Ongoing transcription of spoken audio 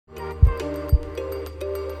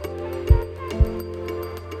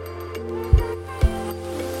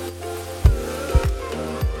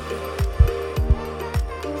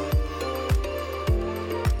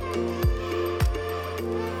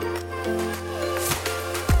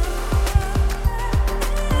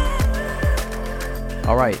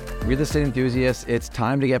All right, real estate enthusiasts, it's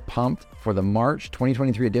time to get pumped for the March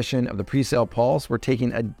 2023 edition of the Presale Pulse. We're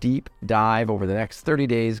taking a deep dive over the next 30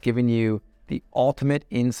 days, giving you the ultimate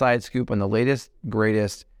inside scoop on the latest,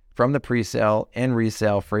 greatest from the presale and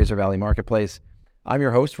resale Fraser Valley marketplace. I'm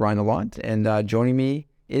your host, Ryan Lalonde, and joining me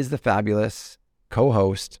is the fabulous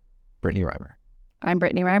co-host, Brittany Reimer. I'm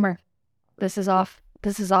Brittany Reimer. This is off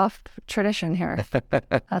tradition here.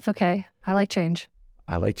 That's okay. I like change.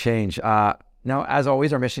 I like change. Now, as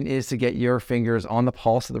always, our mission is to get your fingers on the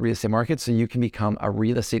pulse of the real estate market so you can become a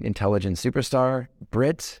real estate intelligence superstar.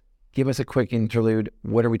 Britt, give us a quick interlude.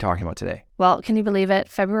 What are we talking about today? Well, can you believe it?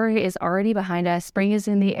 February is already behind us. Spring is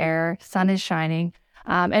in the air. Sun is shining.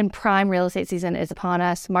 And prime real estate season is upon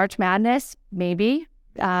us. March Madness, maybe.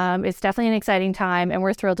 It's definitely an exciting time, and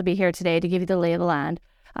we're thrilled to be here today to give you the lay of the land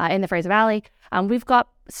in the Fraser Valley. We've got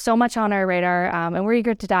so much on our radar, and we're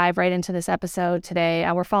eager to dive right into this episode today.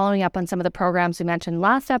 We're following up on some of the programs we mentioned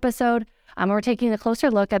last episode. We're taking a closer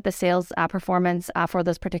look at the sales performance for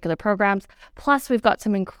those particular programs. Plus, we've got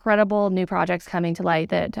some incredible new projects coming to light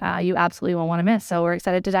that you absolutely won't want to miss. So we're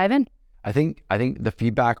excited to dive in. I think the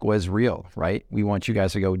feedback was real, right? We want you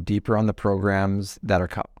guys to go deeper on the programs that are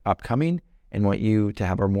upcoming and want you to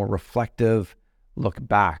have a more reflective look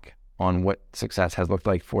back on what success has looked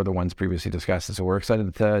like for the ones previously discussed. So we're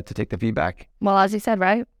excited to take the feedback. Well, as you said,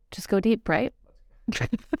 right? Just go deep, right?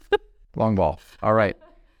 Long ball. All right.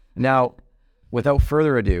 Now, without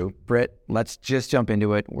further ado, Britt, let's just jump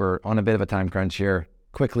into it. We're on a bit of a time crunch here.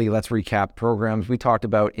 Quickly, let's recap programs we talked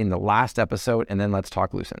about in the last episode, and then let's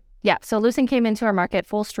talk Lucent. Yeah, so Lucent came into our market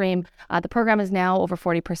full stream. The program is now over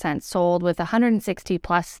 40% sold with 160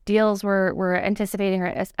 plus deals we're anticipating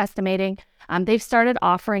or estimating. They've started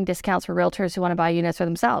offering discounts for realtors who want to buy units for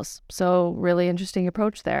themselves. So really interesting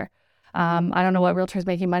approach there. I don't know what realtor's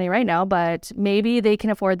making money right now, but maybe they can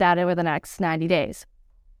afford that over the next 90 days.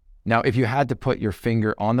 Now, if you had to put your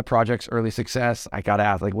finger on the project's early success, I got to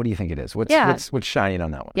ask, what do you think it is? What's shining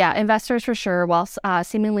on that one? Yeah, investors for sure, while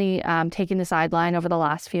seemingly taking the sideline over the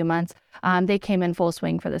last few months, they came in full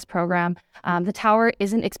swing for this program. The tower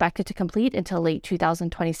isn't expected to complete until late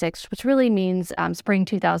 2026, which really means spring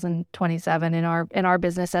 2027 in our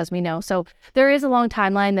business, as we know. So there is a long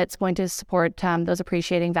timeline that's going to support those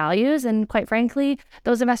appreciating values. And quite frankly,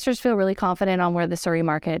 those investors feel really confident on where the Surrey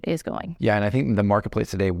market is going. Yeah, and I think the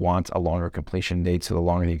marketplace today wants a longer completion date. So the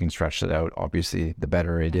longer you can stretch it out, obviously, the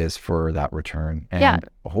better it is for that return. And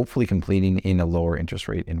hopefully completing in a lower interest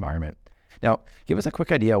rate environment. Now, give us a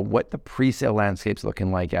quick idea what the pre-sale landscape's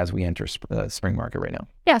looking like as we enter the spring market right now.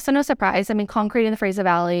 Yeah, so no surprise. I mean, concrete in the Fraser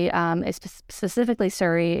Valley, specifically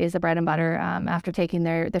Surrey, is the bread and butter after taking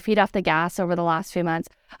their feet off the gas over the last few months.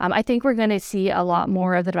 I think we're going to see a lot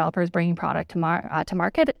more of the developers bringing product to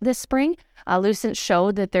market this spring. Lucent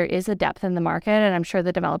showed that there is a depth in the market, and I'm sure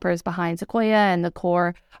the developers behind Sequoia and the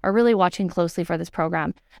Core are really watching closely for this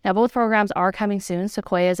program. Now, both programs are coming soon.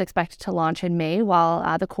 Sequoia is expected to launch in May,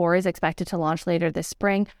 while the Core is expected to launch later this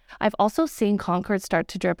spring. I've also seen Concord start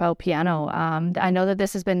to drip out piano. I know that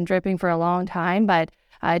this has been dripping for a long time, but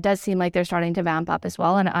it does seem like they're starting to vamp up as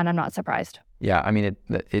well, and I'm not surprised. Yeah, I mean,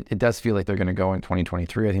 it does feel like they're going to go in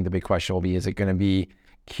 2023. I think the big question will be, is it going to be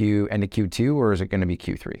end of Q2 or is it going to be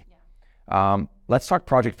Q3? Yeah. Let's talk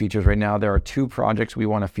project features right now. There are two projects we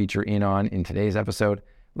want to feature in today's episode.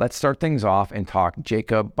 Let's start things off and talk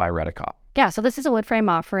Jacob by Redicop. Yeah, so this is a wood frame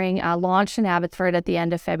offering launched in Abbotsford at the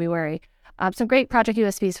end of February. Some great project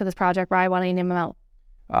USPs for this project. Brian, why don't you name them out?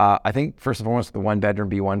 I think first and foremost, the one bedroom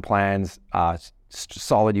B1 plans,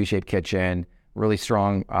 solid U-shaped kitchen, really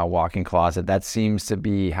strong walk-in closet. That seems to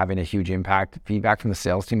be having a huge impact. Feedback from the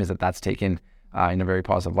sales team is that that's taken in a very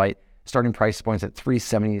positive light. Starting price points at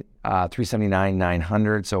 $379,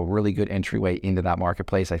 $900. So really good entryway into that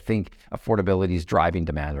marketplace. I think affordability is driving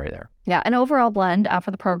demand right there. Yeah, an overall blend for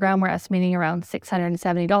the program, we're estimating around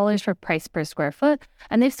 $670 for price per square foot.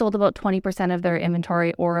 And they've sold about 20% of their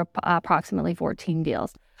inventory, or approximately 14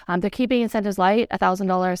 deals. They're keeping incentives light,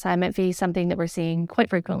 $1,000 assignment fee, something that we're seeing quite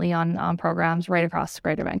frequently on programs right across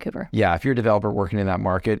Greater Vancouver. Yeah, if you're a developer working in that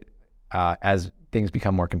market, as things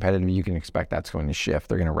become more competitive, you can expect that's going to shift.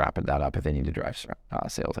 They're going to rapid that up if they need to drive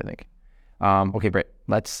sales, I think. Okay, Britt,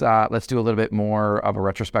 let's do a little bit more of a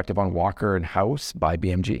retrospective on Walker and House by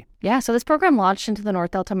BMG. Yeah, so this program launched into the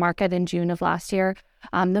North Delta market in June of last year.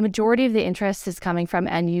 The majority of the interest is coming from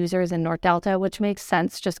end users in North Delta, which makes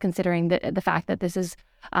sense just considering the fact that this is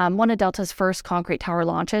one of Delta's first concrete tower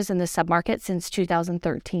launches in this submarket since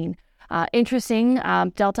 2013. Interesting,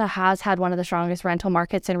 Delta has had one of the strongest rental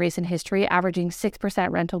markets in recent history, averaging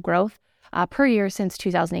 6% rental growth per year since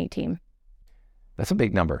 2018. That's a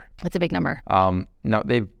big number. It's a big number. Now,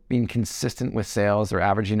 they've been consistent with sales. They're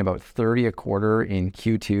averaging about 30 a quarter in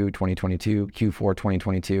Q2 2022, Q4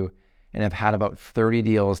 2022, and have had about 30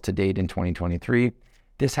 deals to date in 2023.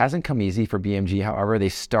 This hasn't come easy for BMG. However, they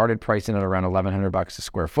started pricing at around $1,100 a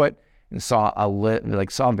square foot and saw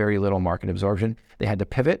very little market absorption. They had to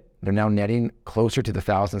pivot. They're now netting closer to the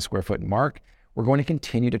 1,000 square foot mark. We're going to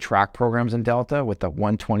continue to track programs in Delta with the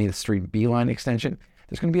 120th Street B line extension.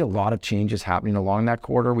 There's going to be a lot of changes happening along that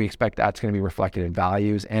corridor. We expect that's going to be reflected in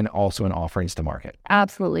values and also in offerings to market.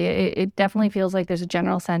 Absolutely. It definitely feels like there's a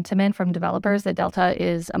general sentiment from developers that Delta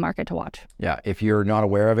is a market to watch. Yeah, if you're not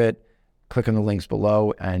aware of it, click on the links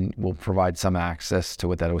below and we'll provide some access to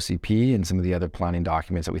what that OCP and some of the other planning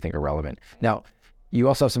documents that we think are relevant. Now, you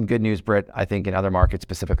also have some good news, Britt, I think in other markets,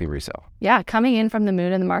 specifically resale. Yeah, coming in from the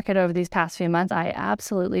moon in the market over these past few months, I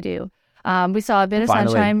absolutely do. We saw a bit of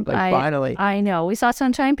sunshine. Finally. I know. We saw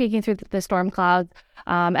sunshine peeking through the storm clouds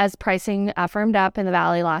as pricing firmed up in the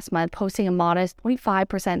valley last month, posting a modest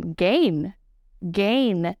 0.5%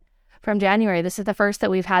 gain from January. This is the first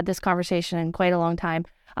that we've had this conversation in quite a long time,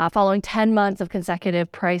 following 10 months of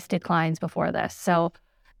consecutive price declines before this. So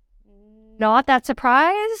not that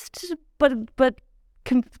surprised, but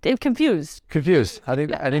confused. I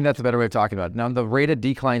think that's a better way of talking about it. Now, the rate of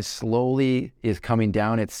decline slowly is coming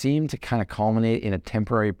down. It seemed to kind of culminate in a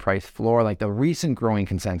temporary price floor. Like the recent growing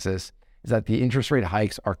consensus is that the interest rate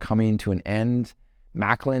hikes are coming to an end.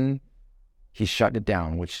 Macklin, he shut it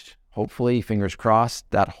down, which hopefully, fingers crossed,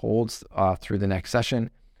 that holds through the next session.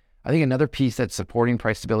 I think another piece that's supporting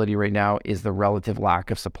price stability right now is the relative lack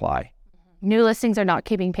of supply. New listings are not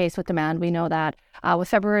keeping pace with demand. We know that. With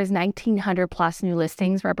February's 1,900 plus new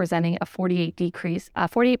listings representing a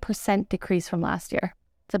 48% decrease from last year.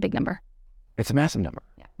 It's a big number. It's a massive number,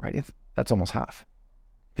 right? That's almost half,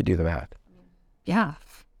 if you do the math. Yeah.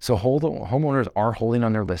 So homeowners are holding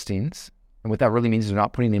on their listings. And what that really means is they're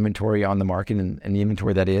not putting inventory on the market, and the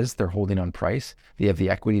inventory that is, they're holding on price. They have the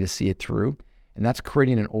equity to see it through. And that's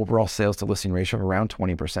creating an overall sales to listing ratio of around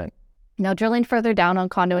 20%. Now, drilling further down on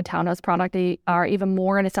condo and townhouse product, they are even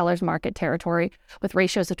more in a seller's market territory with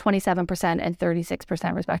ratios of 27% and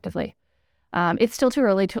 36% respectively. It's still too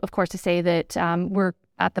early, of course, to say that we're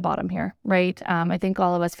at the bottom here, right? I think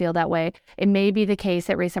all of us feel that way. It may be the case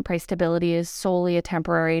that recent price stability is solely a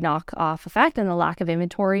temporary knock-off effect and the lack of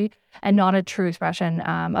inventory and not a true expression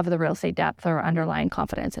of the real estate depth or underlying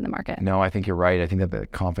confidence in the market. No, I think you're right. I think that the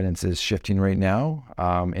confidence is shifting right now,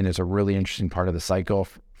 and it's a really interesting part of the cycle.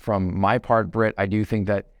 From my part, Britt, I do think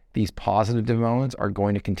that these positive developments are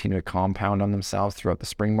going to continue to compound on themselves throughout the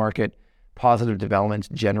spring market. Positive developments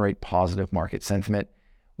generate positive market sentiment,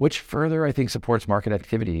 which further, I think, supports market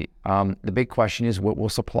activity. The big question is, what will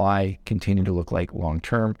supply continue to look like long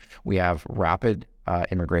term? We have rapid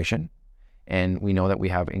immigration, and we know that we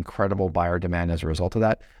have incredible buyer demand as a result of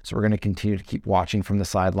that. So we're going to continue to keep watching from the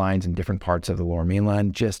sidelines in different parts of the Lower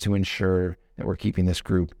Mainland just to ensure that we're keeping this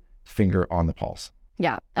group finger on the pulse.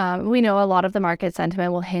 Yeah, we know a lot of the market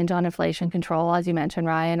sentiment will hinge on inflation control, as you mentioned,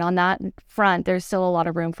 Ryan. On that front, there's still a lot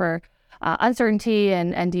of room for uncertainty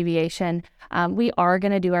and deviation. We are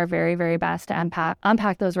going to do our very, very best to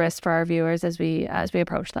unpack those risks for our viewers as we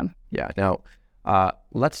approach them. Yeah. Now,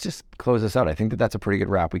 let's just close this out. I think that's a pretty good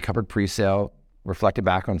wrap. We covered pre-sale, reflected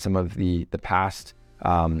back on some of the past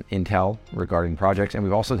intel regarding projects, and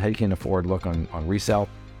we've also taken a forward look on resale.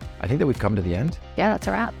 I think that we've come to the end. Yeah, that's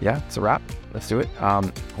a wrap. Yeah, it's a wrap. Let's do it.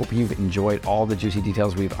 Hope you've enjoyed all the juicy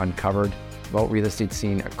details we've uncovered about real estate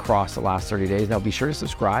scene across the last 30 days. Now, be sure to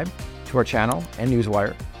subscribe to our channel and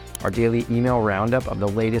Newswire, our daily email roundup of the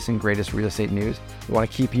latest and greatest real estate news. We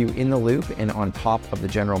want to keep you in the loop and on top of the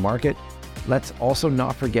general market. Let's also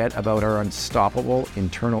not forget about our unstoppable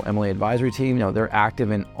internal MLA advisory team. Now, they're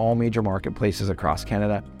active in all major marketplaces across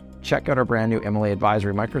Canada. Check out our brand new MLA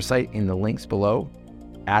advisory microsite in the links below.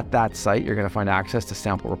 At that site, you're going to find access to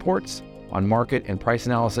sample reports on market and price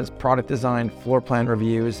analysis, product design, floor plan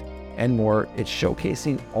reviews, and more. It's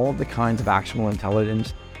showcasing all of the kinds of actionable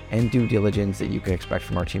intelligence and due diligence that you can expect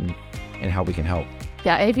from our team and how we can help.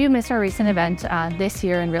 Yeah, if you missed our recent event this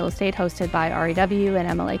year in real estate hosted by REW and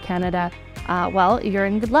MLA Canada, well, you're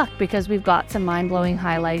in good luck because we've got some mind-blowing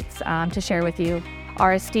highlights to share with you.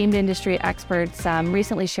 Our esteemed industry experts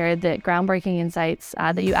recently shared the groundbreaking insights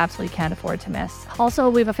that you absolutely can't afford to miss. Also,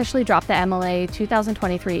 we've officially dropped the MLA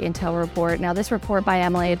 2023 Intel Report. Now, this report by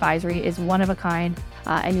MLA Advisory is one of a kind,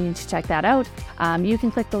 and you need to check that out. You can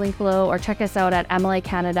click the link below or check us out at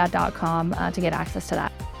mlacanada.com to get access to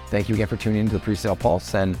that. Thank you again for tuning into the Presale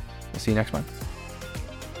Pulse, and we'll see you next month.